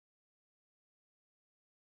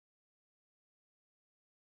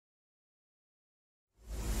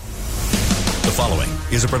The following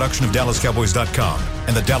is a production of DallasCowboys.com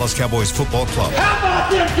and the Dallas Cowboys Football Club. How about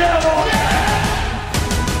them Cowboys?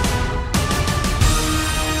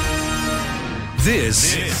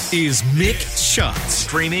 This is Mick Shots.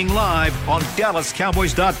 Streaming live on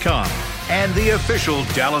DallasCowboys.com and the official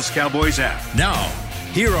Dallas Cowboys app. Now,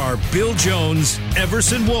 here are Bill Jones,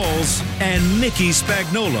 Everson Walls, and Mickey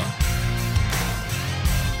Spagnola.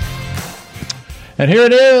 And here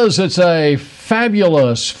it is. It's a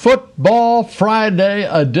fabulous Football Friday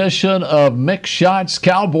edition of Mick Shots.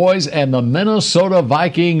 Cowboys and the Minnesota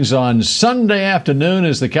Vikings on Sunday afternoon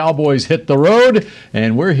as the Cowboys hit the road.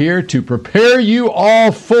 And we're here to prepare you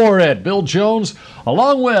all for it. Bill Jones,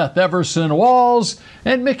 along with Everson Walls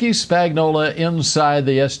and Mickey Spagnola inside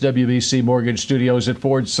the SWBC Mortgage Studios at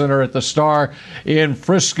Ford Center at the Star in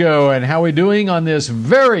Frisco. And how are we doing on this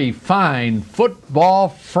very fine Football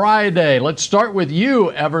Friday? Let's start with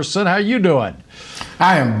you, Everson. How you doing?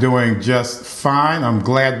 I am doing just fine. I'm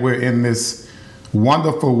glad we're in this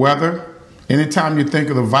wonderful weather. Anytime you think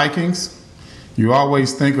of the Vikings, you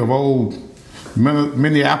always think of old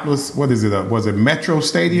Minneapolis. What is it? Was it Metro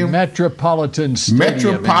Stadium? Metropolitan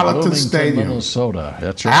Stadium. Metropolitan Stadium, Minnesota.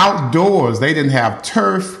 That's right. Outdoors. They didn't have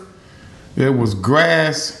turf. It was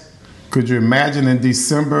grass. Could you imagine in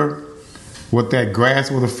December what that grass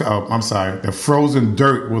would have felt? The frozen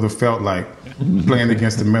dirt would have felt like playing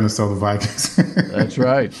against the Minnesota Vikings. That's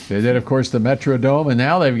right. They did, of course, the Metrodome, and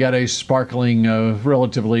now they've got a sparkling,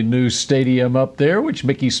 relatively new stadium up there, which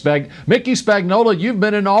Mickey Spagnola, you've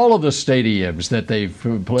been in all of the stadiums that they've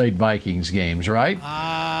played Vikings games, right?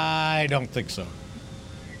 I don't think so.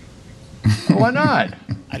 Why not?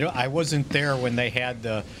 I wasn't there when they had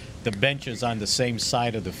the benches on the same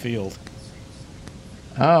side of the field.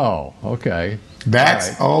 Oh, okay. That's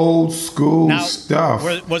right. Old school stuff.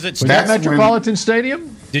 Was it that Metropolitan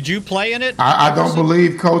Stadium? Did you play in it? I don't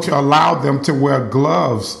believe Coach allowed them to wear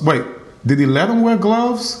gloves. Wait, did he let them wear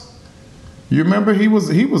gloves? You remember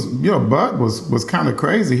Bud was kind of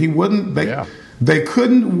crazy. He wouldn't. They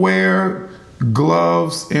couldn't wear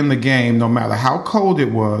gloves in the game, no matter how cold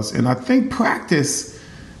it was. And I think practice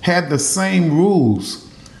had the same rules,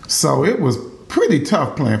 so it was pretty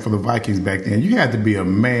tough playing for the Vikings back then. You had to be a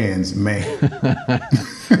man's man.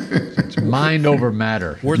 It's mind over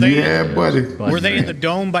matter. Were they? Yeah, buddy. Were they in the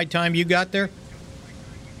dome by the time you got there?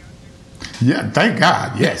 Yeah, thank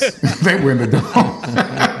God. Yes, they were in the dome.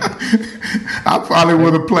 I probably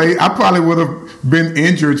would have played. I probably would have been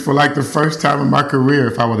injured for like the first time in my career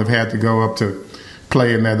if I would have had to go up to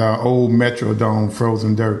play in that old Metrodome,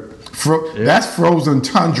 frozen dirt. That's frozen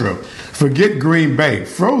tundra. Forget Green Bay.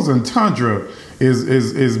 Frozen tundra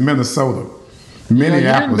is Minnesota. Minneapolis.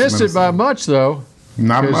 You didn't miss it by much, though.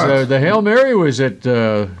 Not much. The Hail Mary was at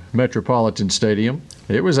Metropolitan Stadium.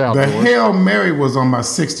 It was outdoors. The Hail Mary was on my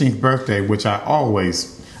 16th birthday, which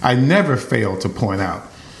I never fail to point out.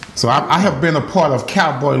 So I have been a part of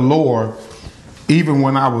Cowboy lore even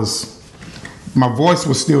when my voice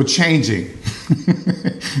was still changing.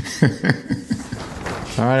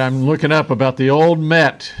 All right, I'm looking up about the old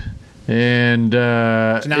Met. And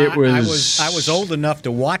it was... I was old enough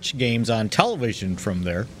to watch games on television from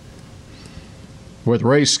there. With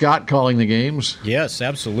Ray Scott calling the games? Yes,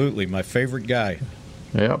 absolutely. My favorite guy.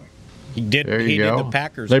 Yep. He did the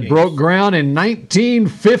Packers They games. broke ground in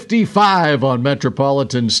 1955 on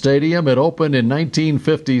Metropolitan Stadium. It opened in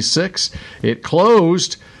 1956. It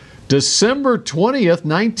closed December 20th,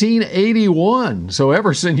 1981. So,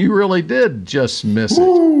 Everson, you really did just miss it.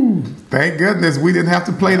 Ooh, thank goodness we didn't have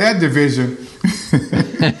to play that division.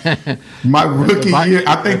 My rookie year,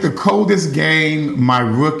 I think the coldest game my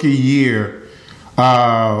rookie year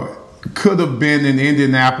could have been in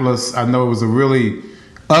Indianapolis. I know it was a really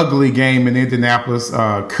ugly game in Indianapolis.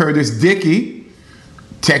 Curtis Dickey,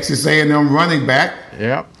 Texas A&M running back.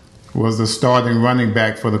 Yep. Was the starting running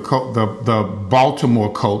back for the Baltimore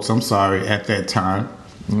Colts, at that time.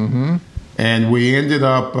 Mm-hmm. And we ended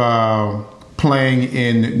up playing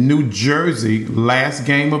in New Jersey, last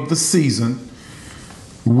game of the season.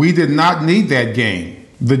 We did not need that game.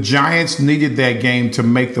 The Giants needed that game to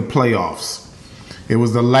make the playoffs. It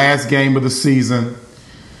was the last game of the season,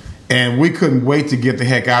 and we couldn't wait to get the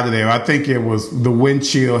heck out of there. I think the wind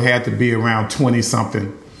chill had to be around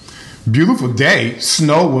 20-something. Beautiful day.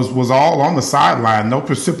 Snow was all on the sideline, no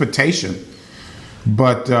precipitation.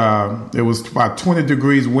 But it was about 20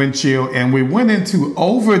 degrees wind chill, and we went into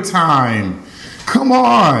overtime. Come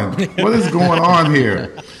on. What is going on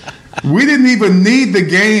here? We didn't even need the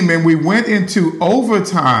game, and we went into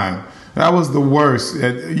overtime. That was the worst.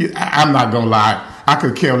 I'm not going to lie. I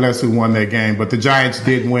could care less who won that game, but the Giants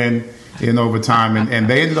did win in overtime, and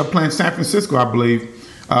they ended up playing San Francisco, I believe,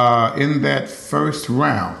 in that first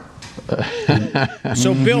round.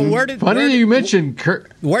 So, Bill, where did the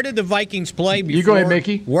Vikings play before? You go ahead,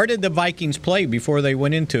 Mickey. Where did the Vikings play before they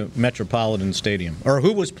went into Metropolitan Stadium? Or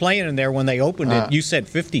who was playing in there when they opened it? You said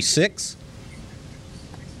 56?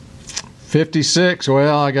 56.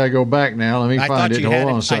 Well, I got to go back now. Let me find it. Hold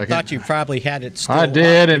on a second. I thought you probably had it still. I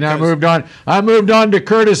did, and I moved on. I moved on to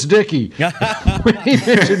Curtis Dickey. When he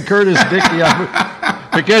mentioned Curtis Dickey,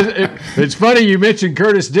 because it's funny you mentioned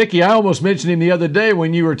Curtis Dickey. I almost mentioned him the other day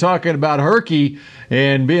when you were talking about Herky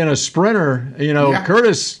and being a sprinter. You know, yeah.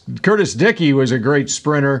 Curtis Dickey was a great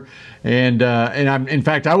sprinter. And in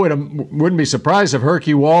fact, I wouldn't be surprised if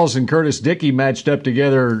Herky Walls and Curtis Dickey matched up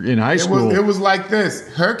together in high school. It was like this.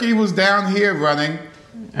 Herky was down here running.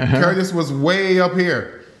 Curtis was way up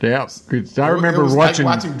here. Yeah, I remember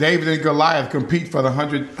watching David and Goliath compete for the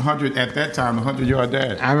 100 at that time, the 100-yard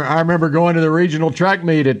dash. I remember going to the regional track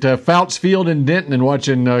meet at Fouts Field in Denton and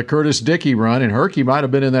watching Curtis Dickey run, and Herky might have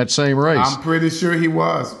been in that same race. I'm pretty sure he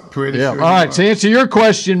was. All right, to answer your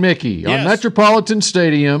question, Mickey, yes. On Metropolitan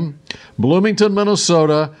Stadium, Bloomington,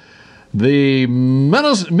 Minnesota, the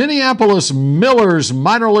Minneapolis Millers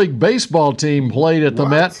minor league baseball team played at the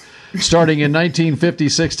Met. Starting in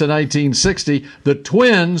 1956 to 1960, the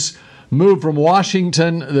Twins moved from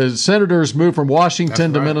Washington. The Senators moved from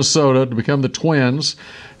Washington to Minnesota to become the Twins.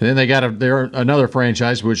 And then they got another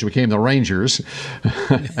franchise, which became the Rangers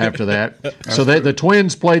after that. So the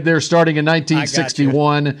Twins played there starting in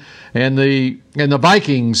 1961, and the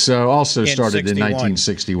Vikings also started in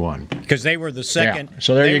 1961 because they were the second. Yeah.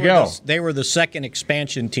 So there you go. They were the second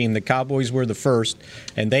expansion team. The Cowboys were the first,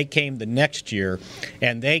 and they came the next year,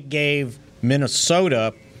 and they gave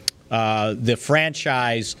Minnesota the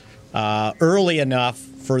franchise early enough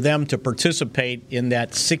for them to participate in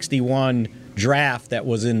that 61 draft that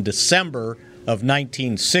was in December of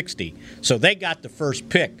 1960. So they got the first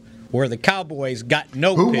pick, where the Cowboys got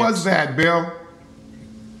no picks. Who was that, Bill?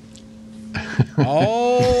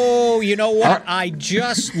 Oh, you know what? I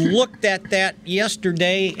just looked at that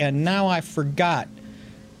yesterday, and now I forgot.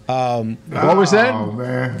 What was that? Oh,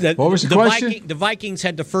 man. What was the question? The Vikings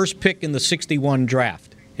had the first pick in the 61 draft.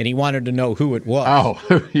 And he wanted to know who it was. Oh,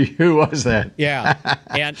 who was that? Yeah,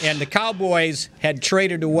 and the Cowboys had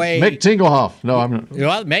traded away Mick Tingelhoff. No, I'm not.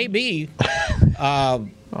 Well, maybe. I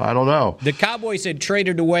don't know. The Cowboys had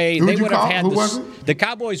traded away. The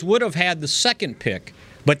Cowboys would have had the second pick,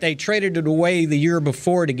 but they traded it away the year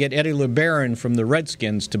before to get Eddie LeBaron from the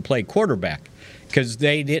Redskins to play quarterback because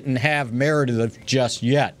they didn't have Meredith just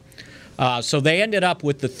yet. So they ended up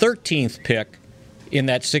with the 13th pick in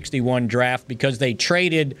that 61 draft because they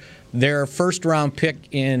traded their first-round pick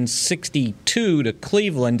in 62 to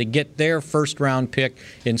Cleveland to get their first-round pick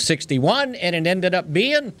in 61, and it ended up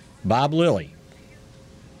being Bob Lilly.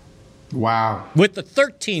 Wow. With the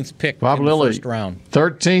 13th pick Bob in Lilly, the first round.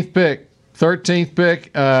 13th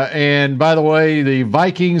pick. And by the way, the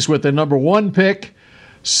Vikings with the number 1 pick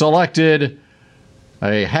selected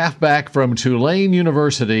a halfback from Tulane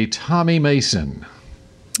University, Tommy Mason.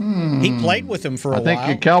 He played with him for a while. I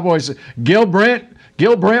think the Cowboys, Gil Brandt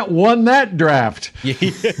won that draft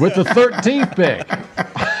with the 13th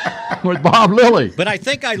pick with Bob Lilly. But I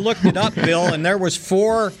think I looked it up, Bill, and there was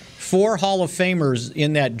four Hall of Famers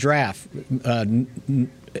in that draft.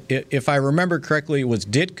 If I remember correctly, it was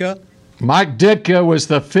Ditka. Mike Ditka was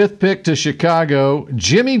the 5th pick to Chicago.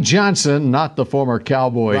 Jimmy Johnson, not the former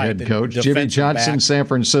Cowboy head coach. Jimmy Johnson, back. San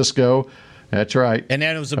Francisco. That's right. And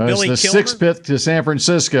then it was Billy Kilmer. The 6th pick to San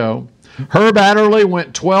Francisco. Herb Adderley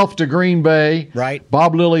went 12th to Green Bay. Right.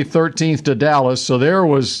 Bob Lilly 13th to Dallas. So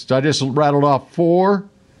I just rattled off 4.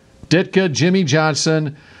 Ditka, Jimmy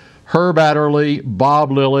Johnson, Herb Adderley,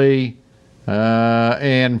 Bob Lilly,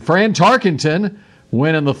 and Fran Tarkenton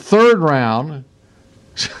went in the 3rd round.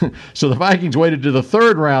 So the Vikings waited to the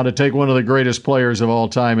 3rd round to take one of the greatest players of all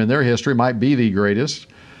time in their history. Might be the greatest.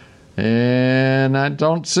 And I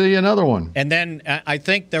don't see another one. And then I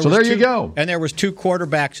think there you go. And there was 2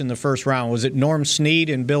 quarterbacks in the first round. Was it Norm Snead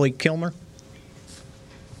and Billy Kilmer?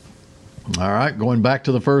 All right, going back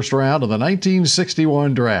to the first round of the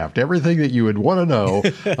 1961 draft. Everything that you would want to know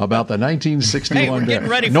about the 1961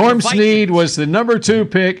 draft. Norm Snead was the number 2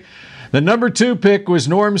 pick. The number 2 pick was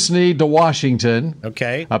Norm Snead to Washington.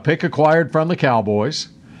 Okay. A pick acquired from the Cowboys.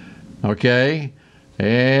 Okay.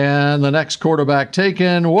 And the next quarterback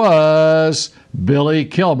taken was Billy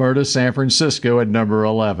Kilmer to San Francisco at number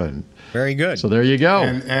 11. Very good. So there you go.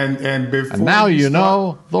 And before and now you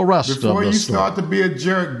know the rest of the story. Before you start to be a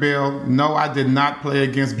jerk, Bill, no, I did not play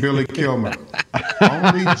against Billy Kilmer.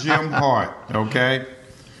 Only Jim Hart, okay?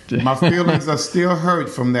 My feelings are still hurt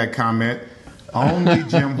from that comment. Only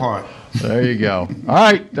Jim Hart. There you go. All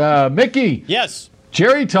right, Mickey. Yes.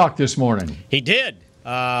 Jerry talked this morning. He did.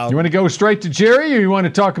 You want to go straight to Jerry, or you want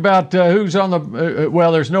to talk about who's on the?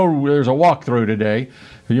 Well, there's a walkthrough today.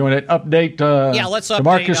 You want to update? Let's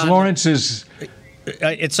update. DeMarcus Lawrence is.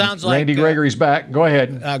 It sounds like Randy Gregory's back. Go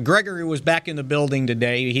ahead. Gregory was back in the building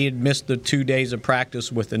today. He had missed the 2 days of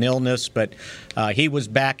practice with an illness, but he was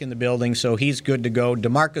back in the building, so he's good to go.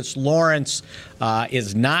 DeMarcus Lawrence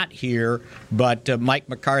is not here, but Mike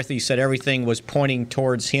McCarthy said everything was pointing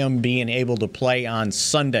towards him being able to play on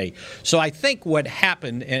Sunday. So I think what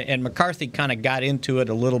happened, and McCarthy kind of got into it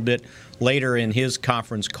a little bit later in his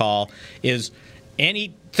conference call, is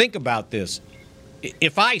think about this.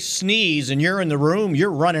 If I sneeze and you're in the room,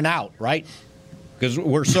 you're running out, right? Because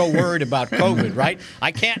we're so worried about COVID, right?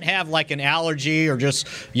 I can't have like an allergy or just,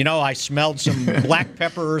 I smelled some black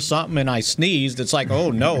pepper or something and I sneezed. It's like,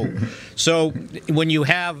 oh, no. So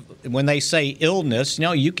when they say illness,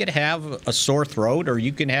 you could have a sore throat or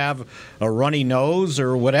you can have a runny nose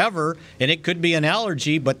or whatever, and it could be an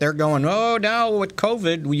allergy, but they're going, oh, no, with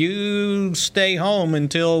COVID, you stay home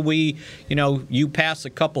until you pass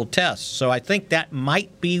a couple tests. So I think that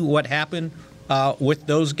might be what happened with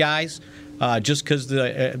those guys. Just because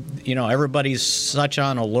everybody's such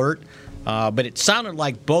on alert, but it sounded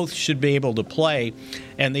like both should be able to play.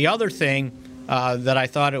 And the other thing that I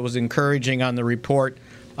thought it was encouraging on the report,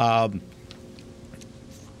 I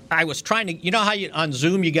was trying to, how on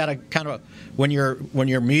Zoom you got to kind of when you're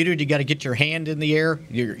muted, you got to get your hand in the air,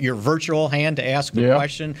 your virtual hand to ask a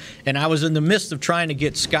question. And I was in the midst of trying to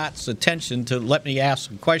get Scott's attention to let me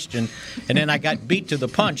ask a question, and then I got beat to the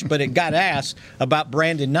punch. But it got asked about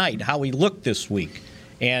Brandon Knight, how he looked this week,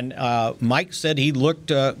 and Mike said he looked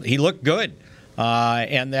good,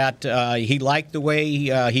 and that he liked the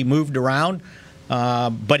way he moved around.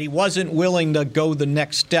 But he wasn't willing to go the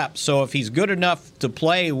next step. So if he's good enough to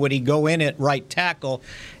play, would he go in at right tackle?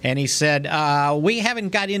 And he said, we haven't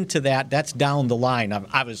got into that. That's down the line.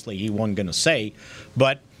 Obviously, he wasn't going to say.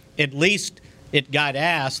 But at least it got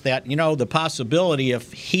asked that, the possibility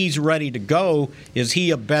if he's ready to go, is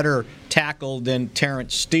he a better tackle than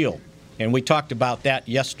Terrence Steele? And we talked about that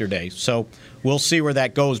yesterday. So we'll see where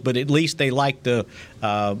that goes. But at least they like the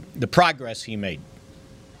progress he made.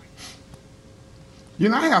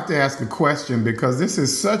 I have to ask a question because this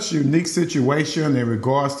is such a unique situation in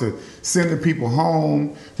regards to sending people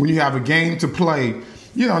home when you have a game to play,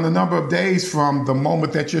 in a number of days from the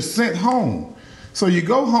moment that you're sent home. So you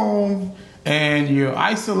go home and you're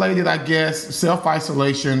isolated, I guess,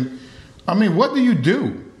 self-isolation. I mean, what do you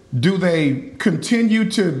do? Do they continue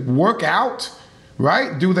to work out,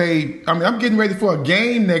 right? I'm getting ready for a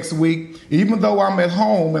game next week, even though I'm at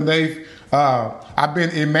home and I've been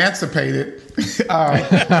emancipated.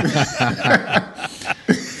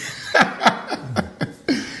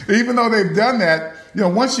 Even though they've done that,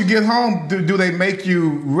 once you get home, do they make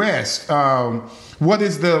you rest? What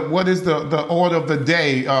is the order of the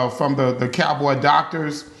day from the Cowboy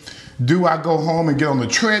doctors? Do I go home and get on the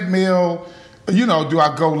treadmill? Do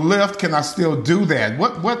I go lift? Can I still do that?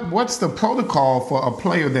 What's the protocol for a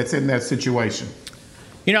player that's in that situation?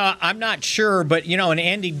 I'm not sure, but in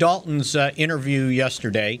Andy Dalton's interview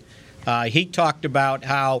yesterday, he talked about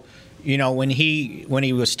how, when he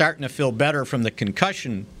was starting to feel better from the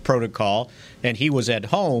concussion protocol and he was at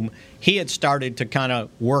home, he had started to kind of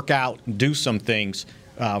work out and do some things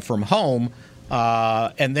from home.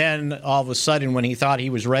 And then all of a sudden, when he thought he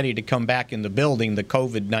was ready to come back in the building, the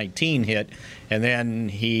COVID-19 hit, and then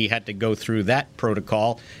he had to go through that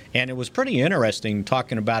protocol. And it was pretty interesting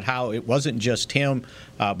talking about how it wasn't just him,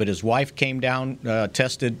 but his wife came down,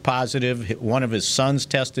 tested positive. One of his sons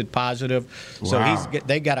tested positive. Wow. So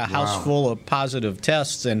they got a house full of positive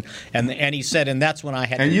tests. And he said, and that's when I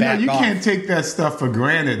had to back off. You can't take that stuff for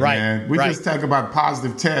granted, right, man. We just talk about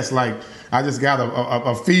positive tests like I just got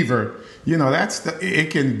a fever.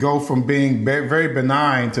 It can go from being very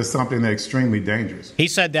benign to something that's extremely dangerous. He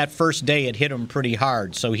said that first day it hit him pretty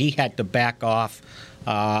hard, so he had to back off.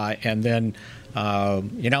 And then,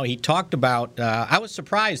 he talked about, I was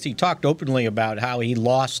surprised he talked openly about how he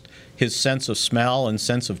lost his sense of smell and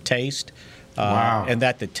sense of taste, wow. And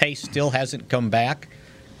that the taste still hasn't come back.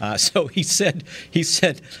 So he said, I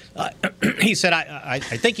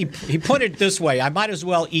think he put it this way: I might as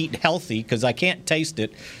well eat healthy because I can't taste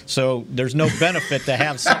it. So there's no benefit to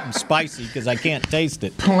have something spicy because I can't taste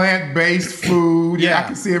it. Plant-based food. Yeah, I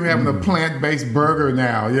can see him having a plant-based burger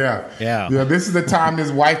now. Yeah. This is the time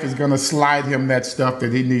his wife is going to slide him that stuff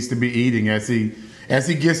that he needs to be eating as he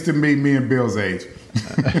gets to meet me and Bill's age.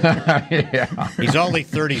 Yeah. He's only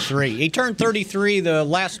 33. He turned 33 the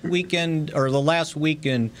last week in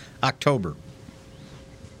October.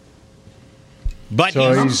 But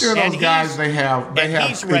I'm sure those guys, they have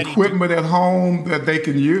equipment at home that they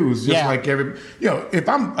can use, just like if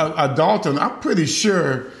I'm a Dalton, I'm pretty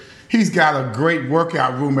sure he's got a great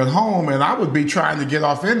workout room at home, and I would be trying to get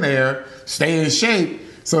off in there, stay in shape,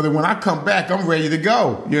 so that when I come back, I'm ready to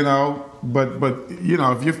go, But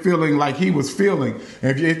if you're feeling like he was feeling,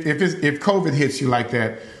 if COVID hits you like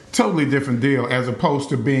that, totally different deal, as opposed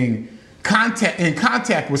to being in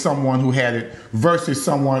contact with someone who had it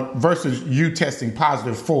versus you testing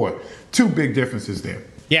positive for it. Two big differences there.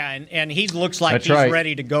 Yeah, and he looks like he's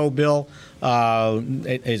ready to go, Bill.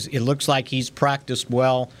 It looks like he's practiced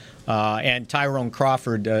well. And Tyrone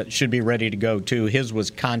Crawford should be ready to go too. His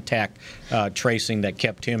was contact tracing that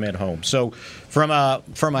kept him at home. So from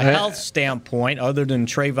a health standpoint, other than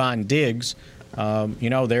Trayvon Diggs,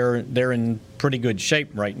 they're in pretty good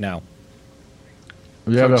shape right now.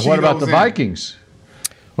 Yeah, but what about the Vikings?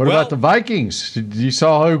 What about the Vikings? You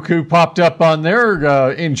saw who popped up on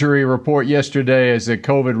their injury report yesterday as a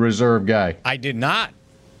COVID reserve guy? I did not.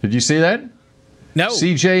 Did you see that? No.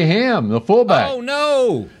 C.J. Ham, the fullback. Oh,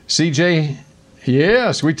 no. C.J.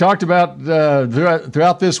 Yes, we talked about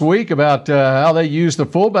throughout this week about how they use the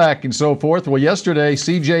fullback and so forth. Well, yesterday,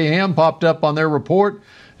 C.J. Ham popped up on their report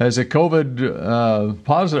as a COVID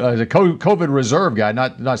positive, as a COVID reserve guy.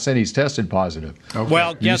 Not saying he's tested positive. Okay.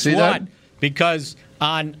 Well, guess what? That? Because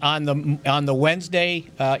on the Wednesday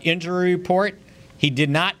injury report, he did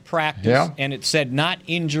not practice, and it said not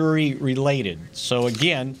injury related. So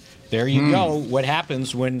again, there you go. What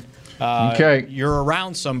happens when you're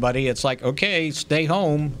around somebody? It's like, okay, stay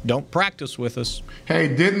home, don't practice with us. Hey,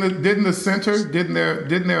 didn't the center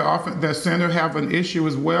their center have an issue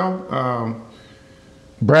as well?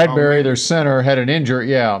 Bradbury, their center, had an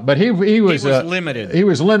injury, but he was limited. He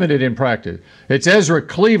was limited in practice. It's Ezra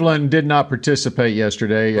Cleveland did not participate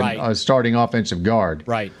yesterday, starting offensive guard.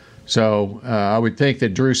 Right. So I would think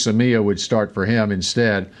that Drew Samia would start for him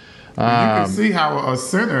instead. You can see how a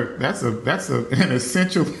center, that's an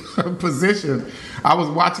essential position. I was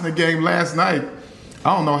watching the game last night.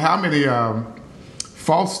 I don't know how many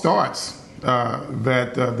false starts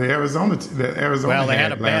that Arizona well, they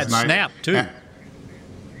had a bad snap too.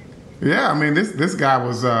 Yeah, I mean, this guy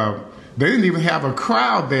was. They didn't even have a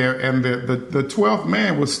crowd there, and the 12th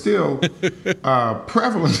man was still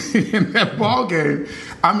prevalent in that ball game.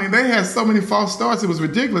 I mean, they had so many false starts; it was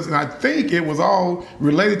ridiculous, and I think it was all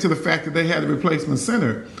related to the fact that they had a replacement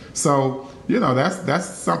center. So, that's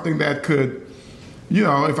something that could,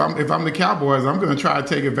 if I'm the Cowboys, I'm going to try to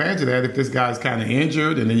take advantage of that. If this guy's kind of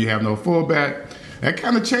injured, and then you have no fullback, that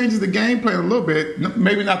kind of changes the game plan a little bit.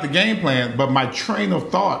 Maybe not the game plan, but my train of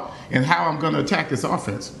thought and how I'm going to attack this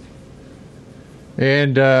offense.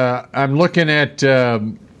 And I'm looking at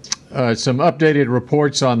some updated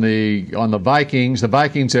reports on the Vikings. The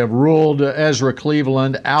Vikings have ruled Ezra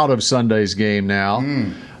Cleveland out of Sunday's game now,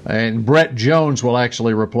 and Brett Jones will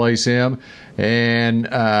actually replace him. And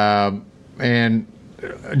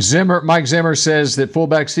Mike Zimmer says that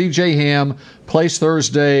fullback C.J. Ham, placed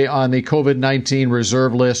Thursday on the COVID-19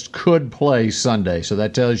 reserve list, could play Sunday. So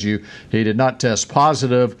that tells you he did not test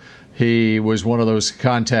positive. He was one of those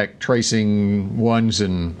contact tracing ones,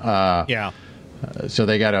 and so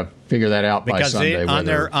they got to figure that out by Sunday.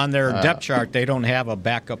 Because on their depth chart, they don't have a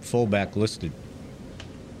backup fullback listed.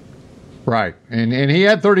 Right, and he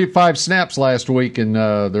had 35 snaps last week in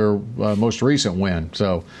their most recent win.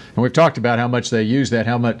 So, and we've talked about how much they use that,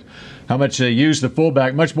 how much they use the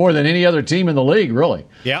fullback, much more than any other team in the league, really.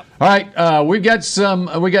 Yeah. All right, we got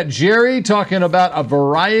Jerry talking about a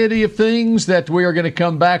variety of things that we are going to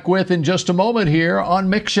come back with in just a moment here on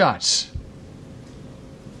Mix Shots.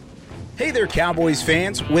 Hey there, Cowboys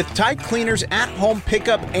fans! With Tide Cleaners at-home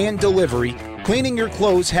pickup and delivery, cleaning your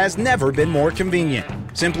clothes has never been more convenient.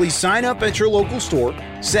 Simply sign up at your local store,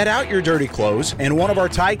 set out your dirty clothes, and one of our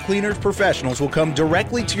Tide Cleaners professionals will come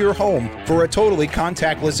directly to your home for a totally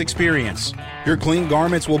contactless experience. Your clean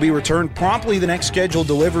garments will be returned promptly the next scheduled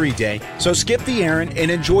delivery day, so skip the errand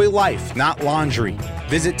and enjoy life, not laundry.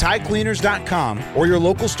 Visit TideCleaners.com or your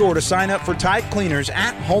local store to sign up for Tide Cleaners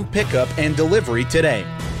at-home pickup and delivery today.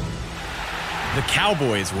 The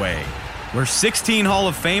Cowboys way, where 16 Hall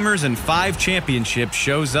of Famers and 5 championships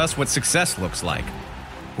shows us what success looks like.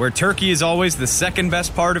 Where turkey is always the second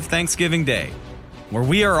best part of Thanksgiving Day. Where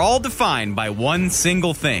we are all defined by one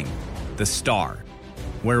single thing, the star.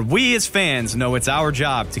 Where we as fans know it's our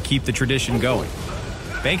job to keep the tradition going.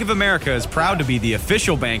 Bank of America is proud to be the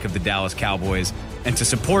official bank of the Dallas Cowboys and to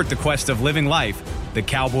support the quest of living life the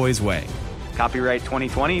Cowboys way. Copyright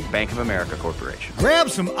 2020, Bank of America Corporation. Grab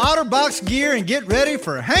some OtterBox gear and get ready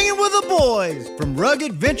for hanging with the boys. From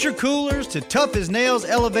rugged venture coolers to tough as nails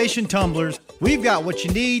elevation tumblers, we've got what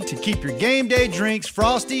you need to keep your game day drinks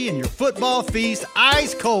frosty and your football feast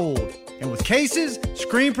ice cold. And with cases,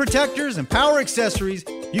 screen protectors, and power accessories,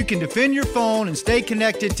 you can defend your phone and stay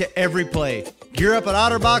connected to every play. Gear up at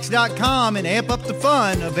OtterBox.com and amp up the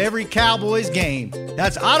fun of every Cowboys game.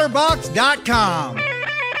 That's OtterBox.com.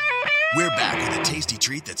 We're back with a tasty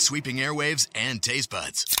treat that's sweeping airwaves and taste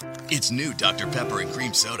buds. It's new Dr. Pepper and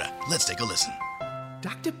Cream Soda. Let's take a listen.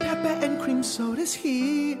 Dr. Pepper and Cream Soda's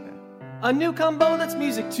here. A new combo that's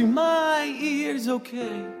music to my ears,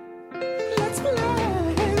 okay. Let's play.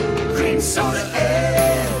 Cream Soda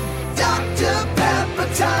and Dr.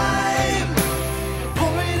 Pepper time.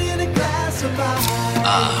 Pour it in a glass of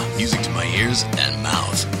ice. Music to my ears and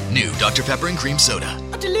mouth. New Dr. Pepper and Cream Soda.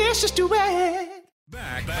 A delicious duet.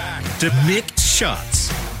 Back to Mixed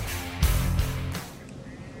Shots.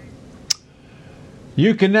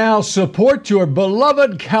 You can now support your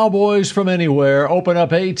beloved Cowboys from anywhere. Open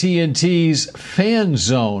up AT&T's Fan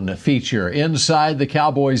Zone feature inside the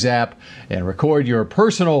Cowboys app and record your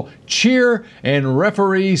personal cheer and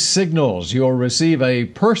referee signals. You'll receive a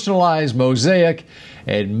personalized mosaic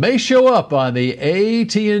and may show up on the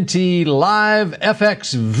AT&T Live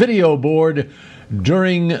FX video board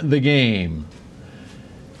during the game.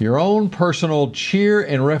 Your own personal cheer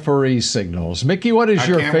and referee signals. Mickey, what is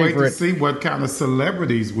your favorite? I can't wait to see what kind of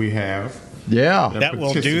celebrities we have. Yeah, that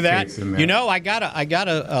will do that. You know, I got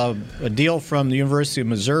a deal from the University of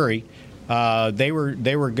Missouri. They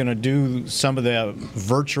were going to do some of the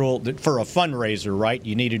virtual for a fundraiser, right?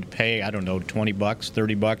 You needed to pay, I don't know, $20,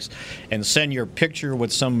 $30, and send your picture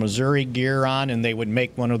with some Missouri gear on, and they would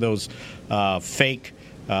make one of those fake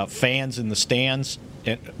fans in the stands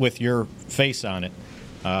with your face on it.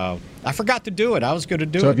 I forgot to do it. I was going to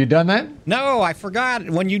do it. So have you done that? No, I forgot.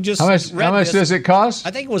 When you just how much does it cost?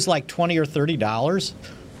 I think it was like $20 or $30.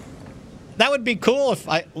 That would be cool if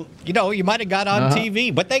you might have got on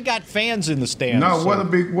TV, but they got fans in the stands. No, so.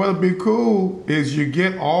 what'd be cool is you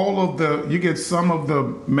get some of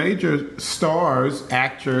the major stars,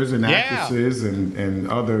 actors and actresses and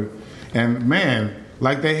other, and man,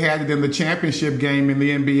 like they had it in the championship game in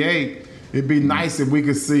the NBA. It'd be nice if we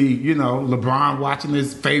could see, LeBron watching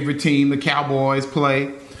his favorite team, the Cowboys,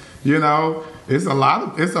 play. It's a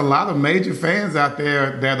lot of major fans out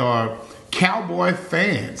there that are Cowboy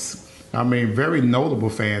fans. I mean, very notable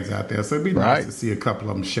fans out there. So it'd be nice to see a couple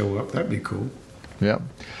of them show up. That'd be cool. Yep.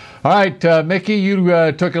 All right, Mickey,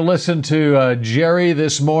 you took a listen to Jerry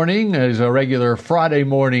this morning as a regular Friday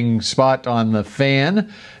morning spot on the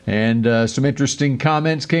Fan, and some interesting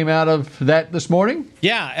comments came out of that this morning.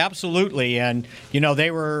 Yeah, absolutely. And,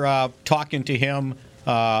 they were talking to him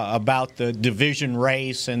about the division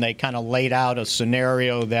race, and they kind of laid out a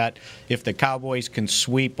scenario that if the Cowboys can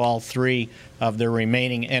sweep all three of their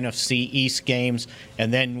remaining NFC East games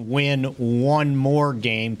and then win one more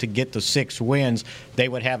game to get to 6 wins, they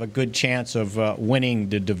would have a good chance of winning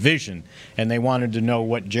the division. And they wanted to know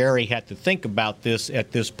what Jerry had to think about this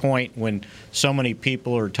at this point when so many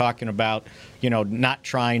people are talking about, not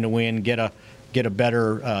trying to win, get a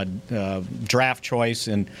better draft choice.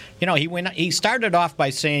 And, he started off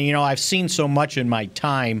by saying, I've seen so much in my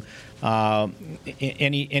time. And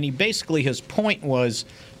he basically, his point was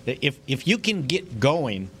that if you can get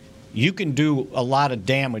going, you can do a lot of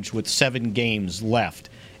damage with 7 games left.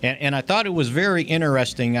 And I thought it was very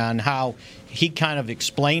interesting on how he kind of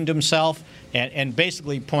explained himself and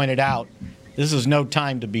basically pointed out this is no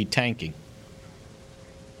time to be tanking.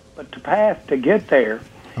 But the path to get there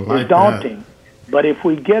is daunting. That. But if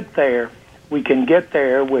we get there, we can get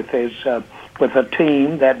there with a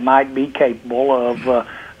team that might be capable of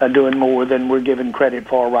doing more than we're given credit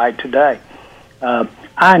for right today.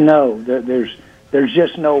 I know that there's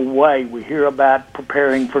just no way. We hear about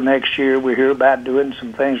preparing for next year. We hear about doing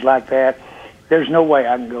some things like that. There's no way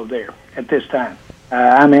I can go there at this time.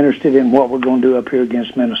 I'm interested in what we're going to do up here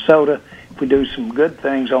against Minnesota. If we do some good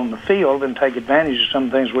things on the field and take advantage of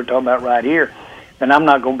some things we're talking about right here, then I'm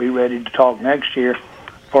not going to be ready to talk next year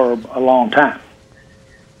for a long time.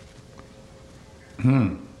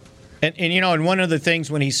 And one of the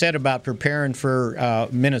things when he said about preparing for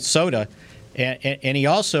Minnesota, and he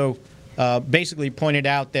also basically pointed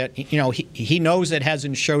out that he knows it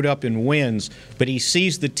hasn't showed up in wins, but he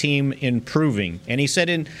sees the team improving. And he said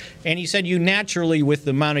you naturally, with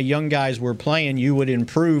the amount of young guys we're playing, you would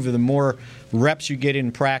improve the more reps you get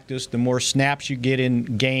in practice, the more snaps you get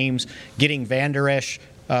in games, getting Van Der Esch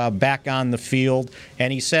back on the field.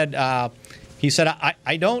 And he said I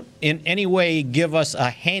don't in any way give us a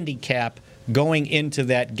handicap going into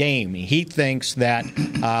that game. He thinks that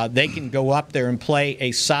they can go up there and play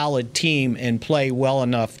a solid team and play well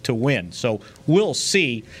enough to win. So we'll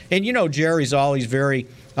see. And, Jerry's always very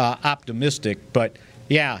optimistic, but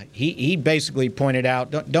yeah, he basically pointed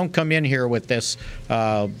out, don't come in here with this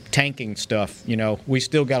tanking stuff. We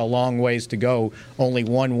still got a long ways to go, only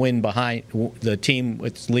one win behind the team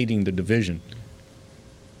that's leading the division.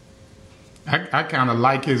 I kind of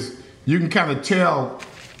like you can kind of tell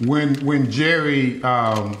when Jerry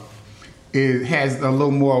has a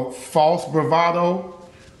little more false bravado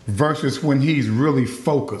versus when he's really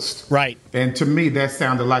focused. Right. And to me, that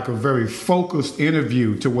sounded like a very focused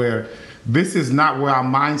interview to where this is not where our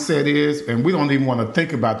mindset is, and we don't even want to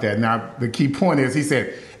think about that. Now, the key point is, he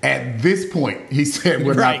said, at this point, he said,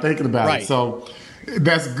 we're not thinking about it. So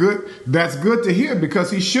that's good. That's good to hear,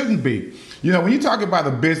 because he shouldn't be. When you talk about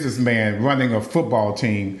a businessman running a football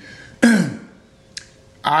team,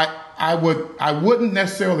 I wouldn't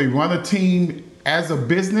necessarily run a team as a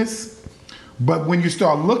business, but when you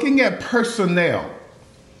start looking at personnel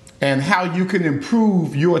and how you can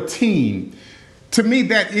improve your team, to me,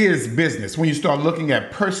 that is business when you start looking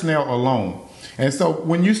at personnel alone. And so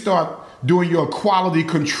when you start doing your quality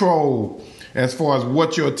control as far as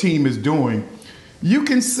what your team is doing, you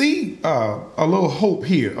can see a little hope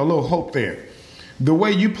here, a little hope there. The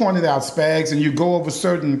way you pointed out, Spags, and you go over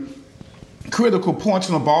certain critical points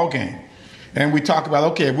in the ball game, and we talk about,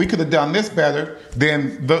 okay, if we could have done this better,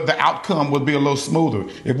 then the outcome would be a little smoother.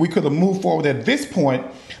 If we could have moved forward at this point,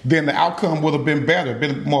 then the outcome would have been better,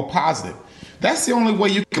 been more positive. That's the only way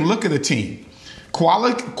you can look at a team.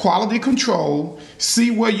 Quality control,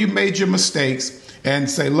 see where you made your mistakes, and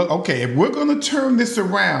say, look, okay, if we're going to turn this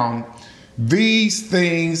around, these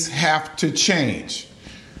things have to change.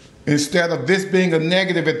 Instead of this being a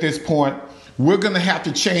negative at this point, we're going to have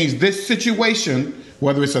to change this situation,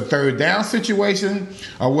 whether it's a third down situation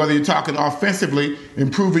or whether you're talking offensively,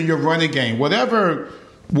 improving your running game. Whatever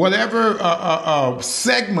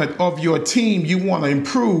segment of your team you want to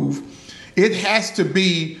improve, it has to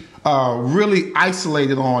be really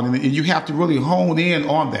isolated on, and you have to really hone in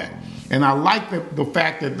on that. And I like the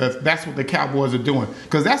fact that that's what the Cowboys are doing,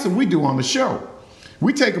 because that's what we do on the show.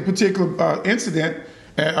 We take a particular incident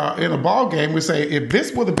in a ball game. We say, if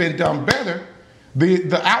this would have been done better,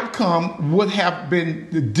 the outcome would have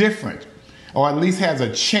been different, or at least has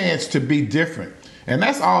a chance to be different. And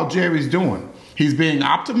that's all Jerry's doing. He's being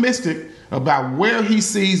optimistic about where he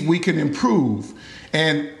sees we can improve.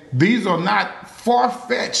 And these are not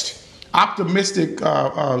far-fetched, optimistic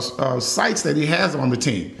sights that he has on the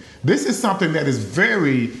team. This is something that is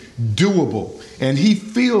very doable, and he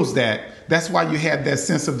feels that. That's why you had that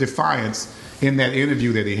sense of defiance in that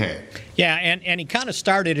interview that he had. Yeah, and he kind of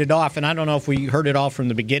started it off, and I don't know if we heard it all from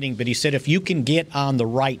the beginning, but he said if you can get on the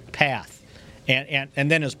right path,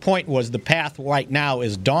 and then his point was the path right now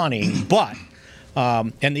is daunting, but,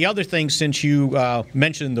 and the other thing, since you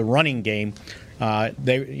mentioned the running game,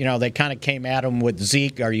 they kind of came at him with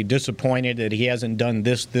Zeke. Are you disappointed that he hasn't done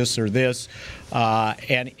this, or this?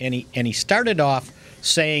 And he started off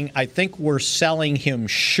saying, I think we're selling him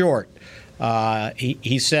short.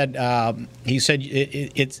 He said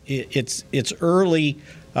it's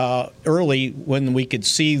early when we could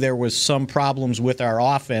see there was some problems with our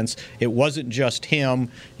offense. It wasn't just him,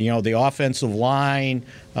 the offensive line,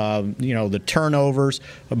 the turnovers.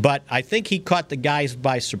 But I think he caught the guys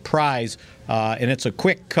by surprise, and it's a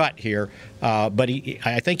quick cut here. But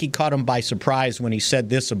I think he caught him by surprise when he said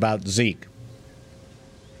this about Zeke.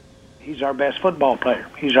 He's our best football player.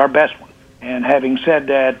 He's our best one. And having said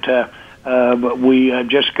that, but we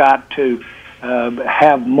just got to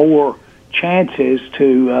have more chances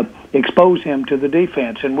to expose him to the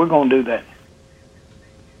defense, and we're going to do that.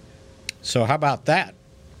 So how about that?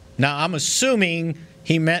 Now, I'm assuming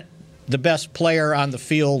he meant the best player on the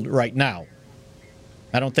field right now.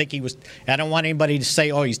 I don't think he was – I don't want anybody to say,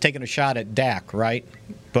 oh, he's taking a shot at Dak, right?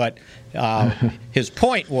 But his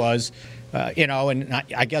point was – and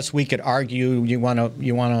I guess we could argue. You want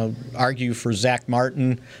to argue for Zach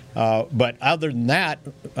Martin, but other than that,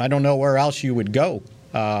 I don't know where else you would go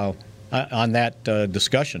on that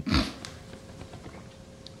discussion.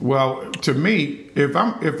 Well, to me, if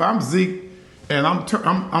I'm Zeke and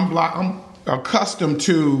I'm accustomed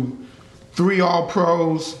to 3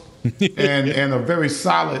 All-Pros and a very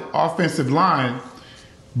solid offensive line,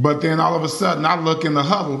 but then all of a sudden I look in the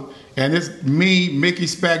huddle. And it's me, Mickey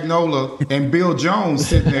Spagnola, and Bill Jones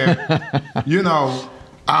sitting there.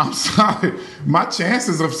 I'm sorry. My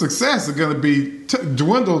chances of success are going to be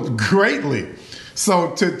dwindled greatly.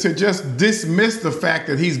 So to just dismiss the fact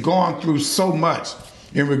that he's gone through so much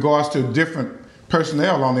in regards to different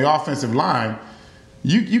personnel on the offensive line,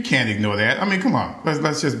 you can't ignore that. I mean, come on.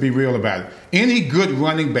 Let's just be real about it. Any good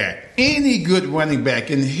running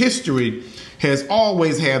back in history has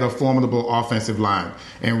always had a formidable offensive line.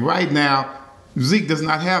 And right now, Zeke does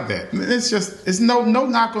not have that. It's no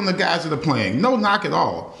knock on the guys that are playing. No knock at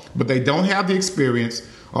all. But they don't have the experience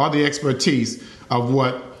or the expertise of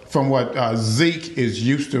what Zeke is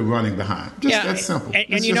used to running behind. That's simple.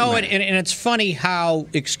 And you know, and it's funny how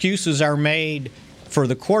excuses are made for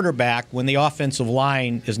the quarterback when the offensive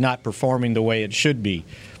line is not performing the way it should be.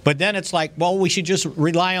 But then it's like, well, we should just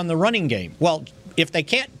rely on the running game. Well, if they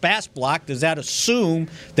can't pass block, does that assume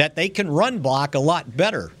that they can run block a lot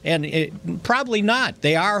better? And probably not.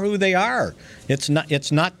 They are who they are. It's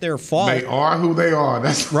not their fault. They are who they are.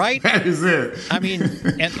 That's right. That is it. I mean,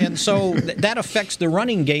 and so that affects the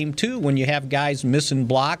running game too. When you have guys missing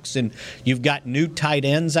blocks, and you've got new tight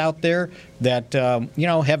ends out there that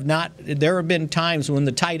have not. There have been times when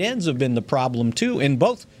the tight ends have been the problem too, in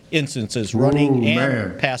both instances, running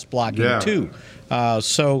and pass blocking too.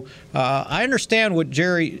 So I understand what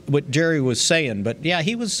Jerry was saying, but yeah,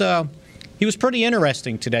 he was pretty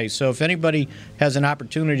interesting today. So if anybody has an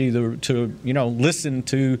opportunity to listen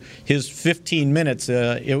to his 15 minutes,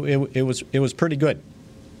 it was pretty good.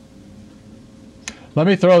 Let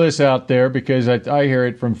me throw this out there because I hear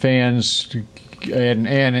it from fans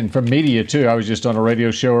and from media too. I was just on a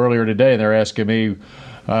radio show earlier today, and they're asking me,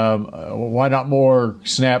 why not more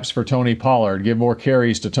snaps for Tony Pollard? Give more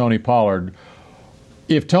carries to Tony Pollard.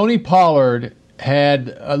 If Tony Pollard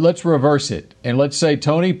had, let's reverse it, and let's say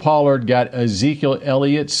Tony Pollard got Ezekiel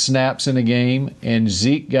Elliott's snaps in a game and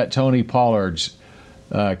Zeke got Tony Pollard's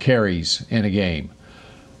carries in a game.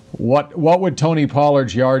 What would Tony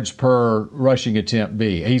Pollard's yards per rushing attempt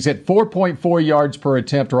be? He's at 4.4 yards per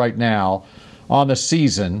attempt right now on the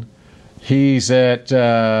season. He's at,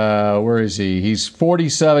 where is he? He's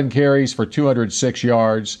 47 carries for 206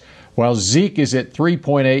 yards, while Zeke is at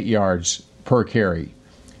 3.8 yards per carry.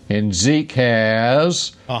 And Zeke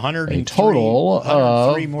has a total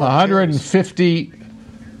of 150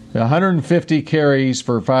 carries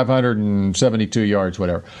for 572 yards,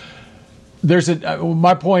 whatever.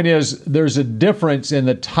 My point is there's a difference in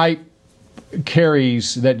the type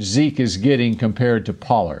carries that Zeke is getting compared to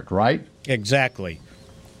Pollard, right? Exactly.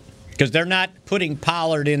 Because they're not putting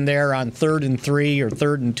Pollard in there on 3rd and 3 or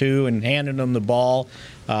 3rd and 2 and handing him the ball.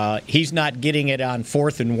 He's not getting it on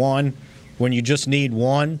 4th and 1 when you just need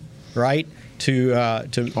one, right? To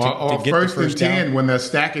get the first and 10 down. When they're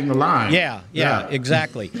stacking the line. Yeah,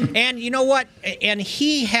 exactly. And you know what? And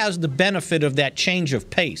he has the benefit of that change of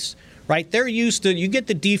pace. Right, they're used to. You get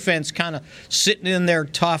the defense kind of sitting in there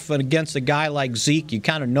tough against a guy like Zeke. You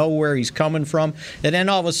kind of know where he's coming from, and then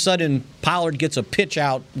all of a sudden Pollard gets a pitch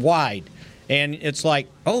out wide, and it's like,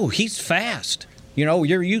 oh, he's fast.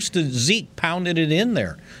 You're used to Zeke pounding it in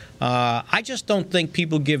there. I just don't think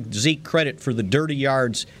people give Zeke credit for the dirty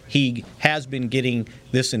yards he has been getting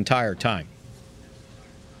this entire time.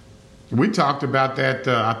 We talked about that.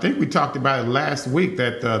 I think we talked about it last week,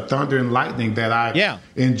 that Thunder and Lightning that I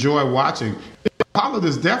enjoy watching. Pollard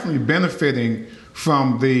is definitely benefiting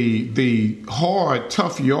from the hard,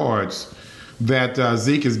 tough yards that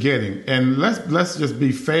Zeke is getting. And let's just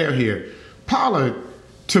be fair here. Pollard,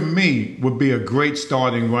 to me, would be a great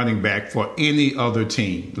starting running back for any other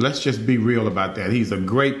team. Let's just be real about that. He's a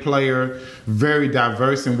great player, very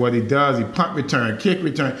diverse in what he does. He punt return, kick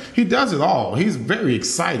return. He does it all. He's very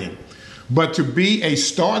exciting. But to be a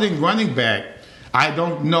starting running back, I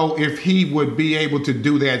don't know if he would be able to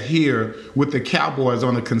do that here with the Cowboys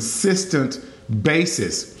on a consistent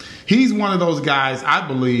basis. He's one of those guys, I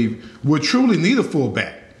believe, would truly need a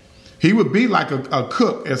fullback. He would be like a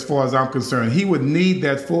Cook as far as I'm concerned. He would need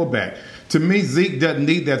that fullback. To me, Zeke doesn't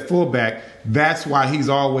need that fullback. That's why he's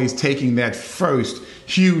always taking that first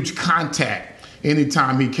huge contact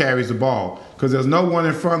anytime he carries the ball, because there's no one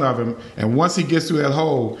in front of him. And once he gets through that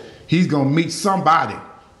hole, he's going to meet somebody,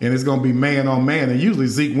 and it's going to be man on man, and usually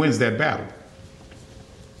Zeke wins that battle.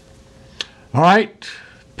 All right,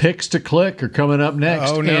 picks to click are coming up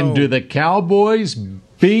next. Oh, no. And do the Cowboys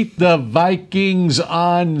beat the Vikings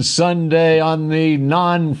on Sunday on the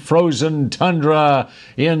non-frozen tundra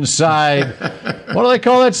inside? What do they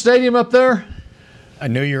call that stadium up there? I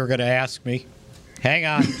knew you were going to ask me. Hang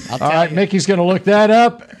on. I'll tell All right, you. Mickey's going to look that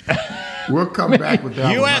up. We'll come back with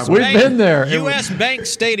that one. We've been there. U.S. Bank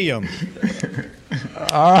Stadium.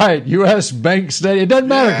 All right, U.S. Bank Stadium. It doesn't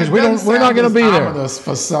matter because we're not going to be there.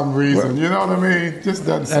 For some reason, you know what I mean? Just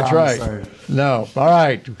doesn't sound That's right. the same. No. All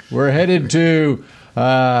right, we're headed to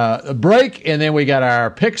a break, and then we got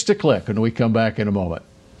our picks to click, and we come back in a moment.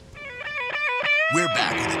 We're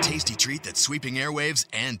back with a tasty treat that's sweeping airwaves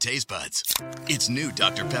and taste buds. It's new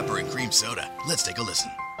Dr. Pepper and Cream Soda. Let's take a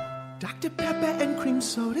listen. Dr. Pepper and Cream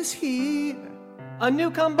Soda's here. A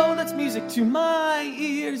new combo that's music to my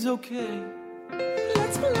ears, okay.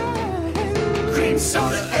 Let's play. Cream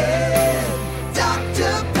Soda and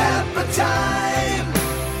Dr. Pepper time.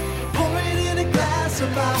 Pour it in a glass of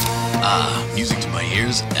ice. Ah, music to my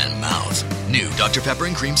ears and mouth. New Dr. Pepper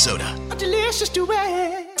and Cream Soda. A delicious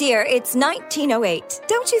duet. Dear, it's 1908.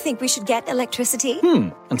 Don't you think we should get electricity?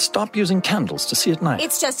 And stop using candles to see at night.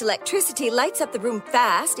 It's just electricity lights up the room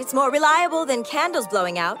fast. It's more reliable than candles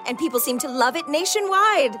blowing out, and people seem to love it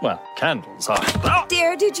nationwide. Well, candles are...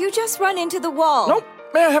 Dear, did you just run into the wall? Nope.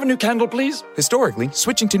 May I have a new candle, please? Historically,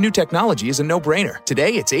 switching to new technology is a no-brainer.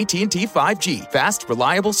 Today, it's AT&T 5G. Fast,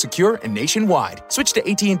 reliable, secure, and nationwide. Switch to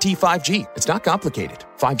AT&T 5G. It's not complicated.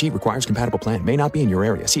 5G requires compatible plan. May not be in your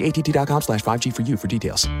area. See att.com/5G for you for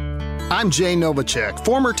details. I'm Jay Novacek,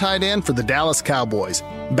 former tight end for the Dallas Cowboys.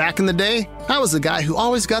 Back in the day, I was the guy who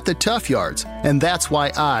always got the tough yards, and that's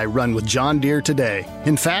why I run with John Deere today.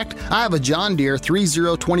 In fact, I have a John Deere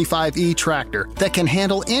 3025E tractor that can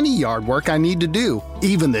handle any yard work I need to do,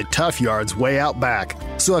 even the tough yards way out back.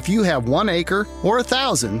 So if you have 1 acre or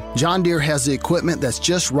 1,000, John Deere has the equipment that's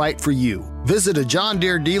just right for you. Visit a John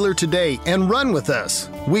Deere dealer today and run with us.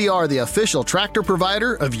 We are the official tractor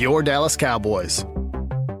provider of your Dallas Cowboys.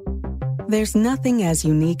 There's nothing as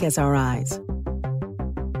unique as our eyes,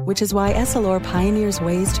 which is why Essilor pioneers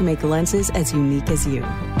ways to make lenses as unique as you.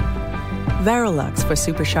 Verilux for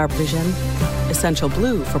super sharp vision, Essential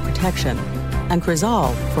Blue for protection, and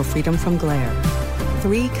Crizal for freedom from glare.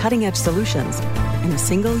 3 cutting-edge solutions in a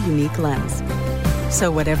single unique lens.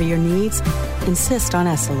 So whatever your needs, insist on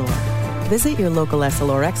Essilor. Visit your local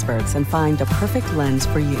Essilor experts and find the perfect lens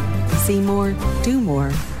for you. See more, do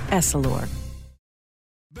more, Essilor.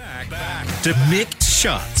 Back to Mixed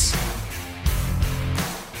Shots.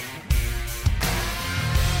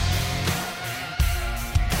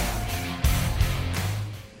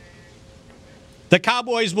 The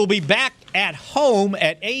Cowboys will be back at home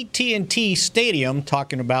at AT&T Stadium,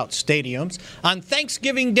 talking about stadiums, on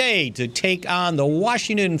Thanksgiving Day to take on the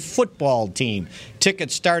Washington football team.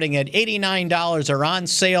 Tickets starting at $89 are on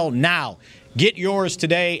sale now. Get yours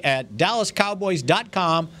today at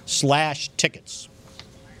DallasCowboys.com/tickets.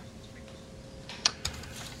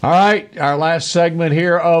 All right, our last segment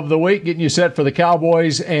here of the week, getting you set for the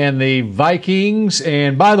Cowboys and the Vikings.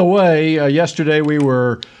 And by the way, yesterday we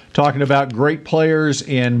were talking about great players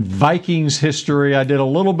in Vikings history. I did a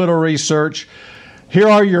little bit of research. Here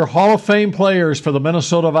are your Hall of Fame players for the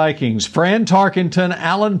Minnesota Vikings. Fran Tarkenton,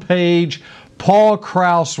 Alan Page, Paul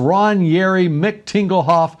Krause, Ron Yeri, Mick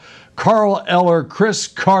Tingelhoff, Carl Eller, Chris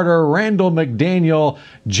Carter, Randall McDaniel,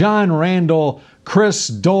 John Randall, Chris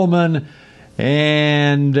Dolman,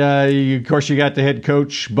 and, of course, you got the head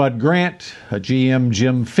coach, Bud Grant, GM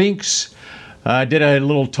Jim Finks. I did a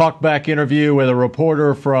little talkback interview with a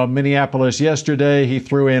reporter from Minneapolis yesterday. He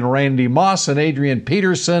threw in Randy Moss and Adrian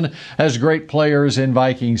Peterson as great players in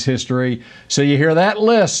Vikings history. So you hear that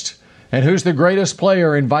list. And who's the greatest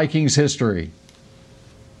player in Vikings history?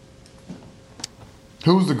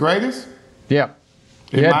 Who's the greatest? Yep.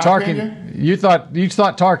 In my opinion? You thought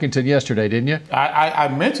Tarkenton yesterday, didn't you? I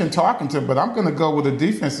mentioned Tarkenton, but I'm going to go with a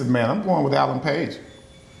defensive man. I'm going with Alan Page.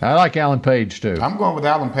 I like Alan Page too. I'm going with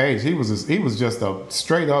Alan Page. He was just a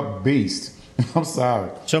straight up beast. I'm sorry.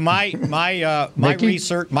 So my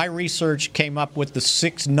research came up with the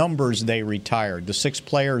 6 numbers they retired. The 6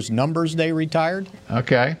 players' numbers they retired.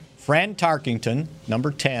 Okay. Fran Tarkenton,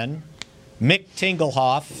 number 10. Mick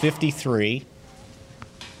Tingelhoff, 53.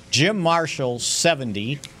 Jim Marshall,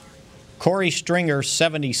 70. Corey Stringer,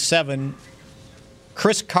 77.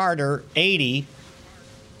 Chris Carter, 80.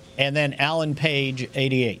 And then Alan Page,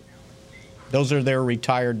 88. Those are their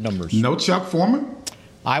retired numbers. No Chuck Foreman?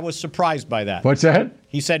 I was surprised by that. What's that?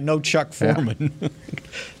 He said no Chuck Foreman. Yeah.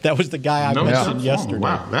 That was the guy I mentioned yesterday.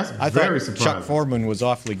 Wow, that's I very thought surprising. Chuck Foreman was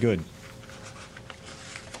awfully good.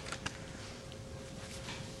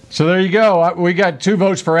 So there you go. We got 2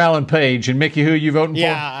 votes for Alan Page. And Mickey, who are you voting for?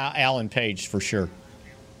 Yeah, Alan Page for sure.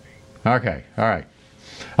 Okay, all right.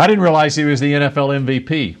 I didn't realize he was the NFL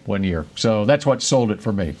MVP one year, so that's what sold it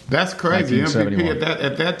for me. That's crazy. MVP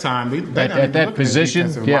at that time. At that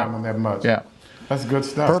position, that much. Yeah. That's good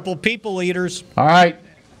stuff. Purple People Eaters. All right.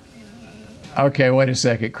 Okay, wait a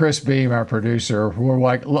second. Chris Beam, our producer,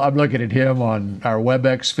 I'm looking at him on our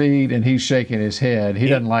WebEx feed, and he's shaking his head. He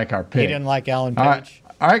doesn't like our pick. He didn't like Alan Page.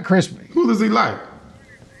 All right, Chris. Who does he like?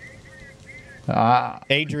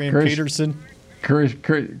 Adrian Peterson.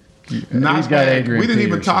 Not he's got bad. Adrian We didn't Peterson.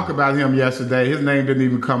 even talk about him yesterday. His name didn't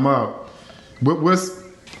even come up.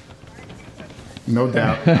 No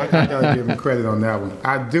doubt. I got to give him credit on that one.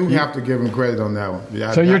 I do have to give him credit on that one.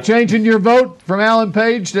 Yeah, so you're changing your vote from Alan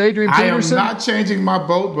Page to Adrian Peterson? I am not changing my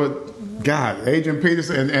vote, but God, Adrian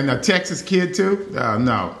Peterson and a Texas kid too?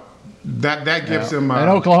 No. That gives him an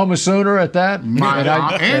Oklahoma Sooner at that.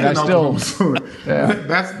 Oklahoma Sooner. Yeah.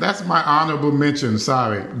 That's my honorable mention.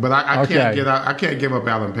 Sorry, but I can't give up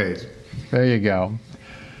Alan Page. There you go.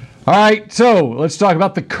 All right, so let's talk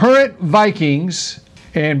about the current Vikings.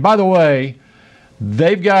 And by the way,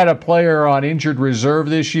 they've got a player on injured reserve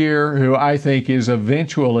this year who I think is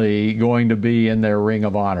eventually going to be in their Ring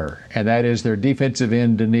of Honor, and that is their defensive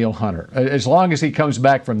end, Danielle Hunter. As long as he comes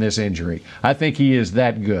back from this injury, I think he is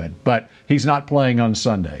that good, but he's not playing on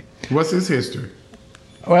Sunday. What's his history?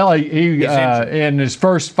 Well, he in his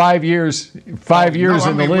first 5 years, in the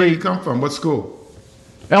league. Where did he come from? What school?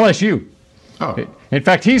 LSU. Oh. In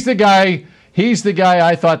fact, he's the guy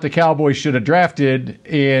I thought the Cowboys should have drafted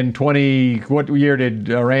in what year did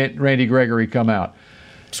Randy Gregory come out?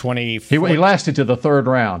 20. He lasted to the third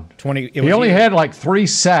round. He only had like 3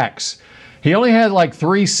 sacks. He only had like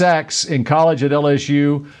 3 sacks in college at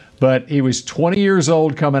LSU, but he was 20 years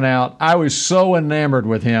old coming out. I was so enamored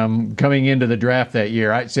with him coming into the draft that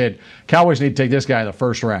year. I said, Cowboys need to take this guy in the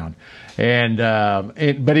first round.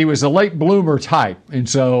 But he was a late bloomer type, and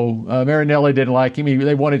so Marinelli didn't like him.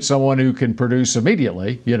 They wanted someone who can produce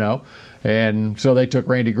immediately, and so they took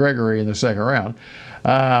Randy Gregory in the second round.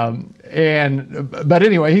 But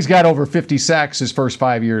anyway, he's got over 50 sacks his first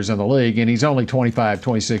 5 years in the league, and he's only 25,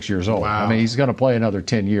 26 years old. Wow. I mean, he's going to play another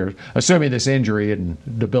 10 years, assuming this injury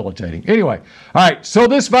isn't debilitating. Anyway, all right, so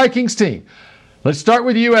this Vikings team. Let's start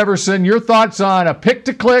with you, Everson. Your thoughts on a pick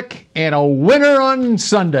to click and a winner on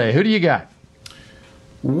Sunday. Who do you got?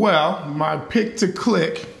 Well, my pick to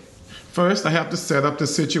click, first I have to set up the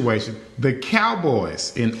situation. The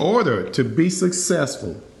Cowboys, in order to be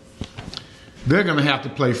successful, they're going to have to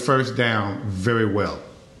play first down very well.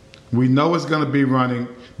 We know it's going to be running.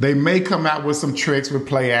 They may come out with some tricks with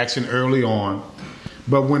play action early on.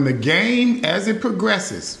 But when the game, as it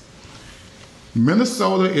progresses,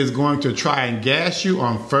 Minnesota is going to try and gas you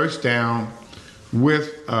on first down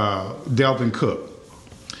with Delvin Cook.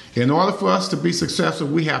 In order for us to be successful,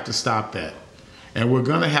 we have to stop that. And we're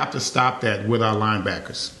going to have to stop that with our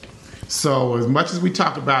linebackers. So as much as we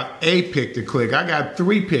talk about a pick to click, I got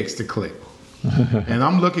 3 picks to click. And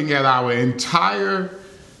I'm looking at our entire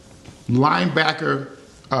linebacker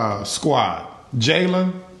squad,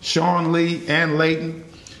 Jalen, Sean Lee, and Leighton.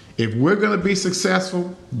 If we're going to be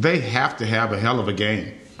successful, they have to have a hell of a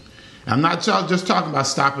game. I'm not just talking about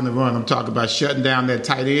stopping the run. I'm talking about shutting down that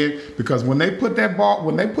tight end, because when they put that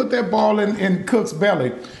ball in Cook's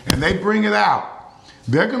belly and they bring it out,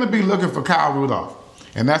 they're going to be looking for Kyle Rudolph.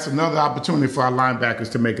 And that's another opportunity for our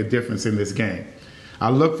linebackers to make a difference in this game. I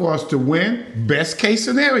look for us to win. Best case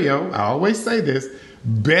scenario, I always say this,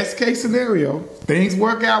 best case scenario, things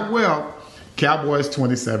work out well, Cowboys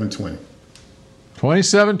 27-20.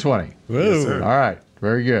 27-20. Yes, sir. All right.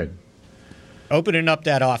 Very good. Opening up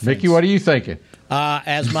that offense. Mickey, what are you thinking?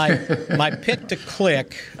 As my pick to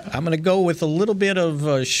click, I'm going to go with a little bit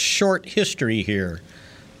of short history here.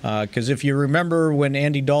 Because if you remember when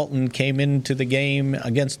Andy Dalton came into the game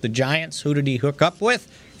against the Giants, who did he hook up with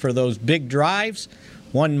for those big drives?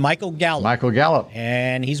 One Michael Gallup. Michael Gallup.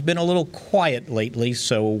 And he's been a little quiet lately,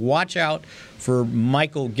 so watch out for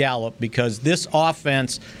Michael Gallup, because this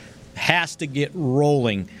offense has to get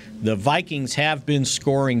rolling. The Vikings have been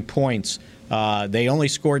scoring points. They only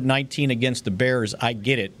scored 19 against the Bears. I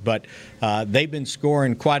get it, but they've been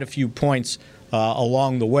scoring quite a few points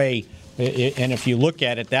along the way. And if you look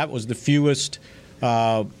at it, that was the fewest,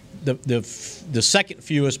 the second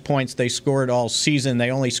fewest points they scored all season.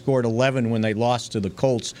 They only scored 11 when they lost to the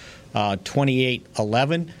Colts,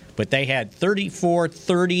 28-11. But they had 34,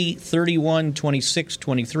 30, 31, 26,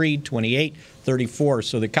 23, 28, 34.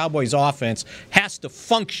 So the Cowboys' offense has to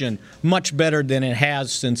function much better than it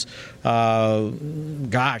has since, we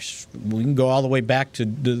can go all the way back to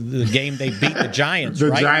the game they beat the Giants,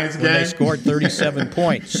 right? Giants game. When they scored 37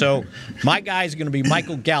 points. So my guy's going to be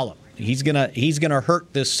Michael Gallup. He's gonna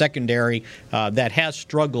hurt this secondary that has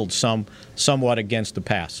struggled somewhat against the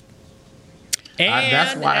pass.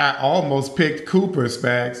 That's why I almost picked Cooper,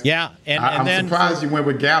 Spags. Yeah, I'm surprised you went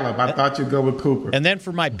with Gallup. I thought you'd go with Cooper. And then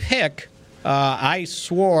for my pick, I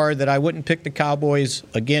swore that I wouldn't pick the Cowboys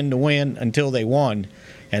again to win until they won.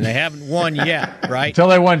 And they haven't won yet, right? Until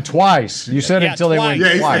they won twice. You said until twice.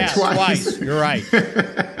 They won twice. Yeah, twice. You're right.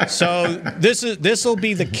 So this will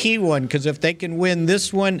be the key one, because if they can win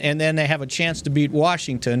this one and then they have a chance to beat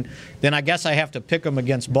Washington, then I guess I have to pick them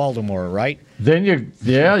against Baltimore, right? Then you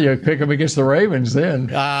pick them against the Ravens then.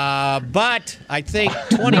 But I think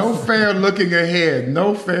no fair looking ahead.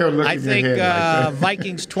 No fair looking ahead. I think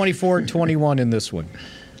Vikings 24-21 in this one.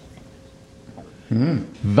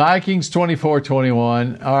 Vikings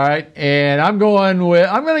 24-21. All right, and I'm going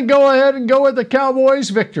to go ahead and go with the Cowboys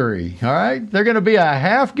victory. All right, they're going to be a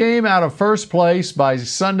half game out of first place by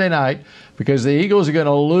Sunday night because the Eagles are going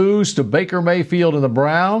to lose to Baker Mayfield and the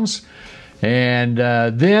Browns, and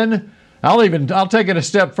then I'll take it a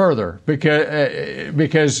step further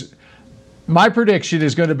because my prediction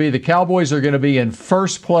is going to be the Cowboys are going to be in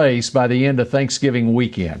first place by the end of Thanksgiving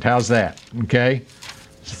weekend. How's that? Okay.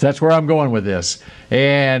 That's where I'm going with this.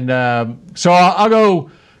 And so I'll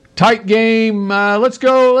go tight game. Let's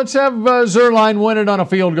have Zuerlein win it on a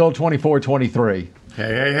field goal 24-23.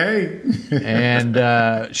 Hey.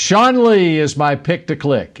 And Sean Lee is my pick to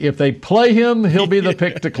click. If they play him, he'll be the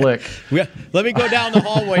pick to click. Let me go down the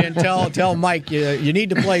hallway and tell Mike you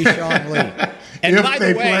need to play Sean Lee. And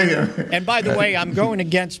by the way, I'm going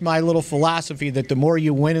against my little philosophy that the more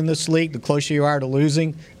you win in this league, the closer you are to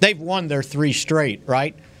losing. They've won their 3 straight,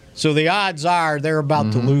 right? So the odds are they're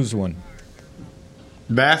about to lose one.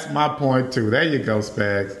 That's my point, too. There you go,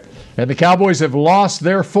 Spags. And the Cowboys have lost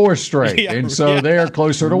their 4 straight, and so they are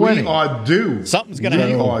closer to winning. We are due. Something's going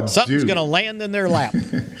to land in their lap.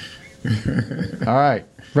 All right.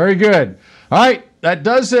 Very good. All right. That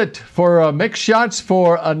does it for Mixed Shots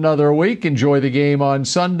for another week. Enjoy the game on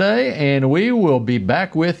Sunday, and we will be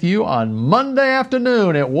back with you on Monday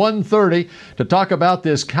afternoon at 1:30 to talk about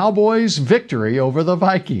this Cowboys victory over the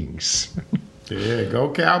Vikings. Yeah,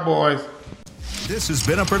 go Cowboys. This has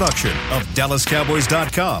been a production of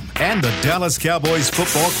DallasCowboys.com and the Dallas Cowboys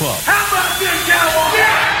Football Club. How about this, Cowboys?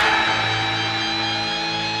 Yeah!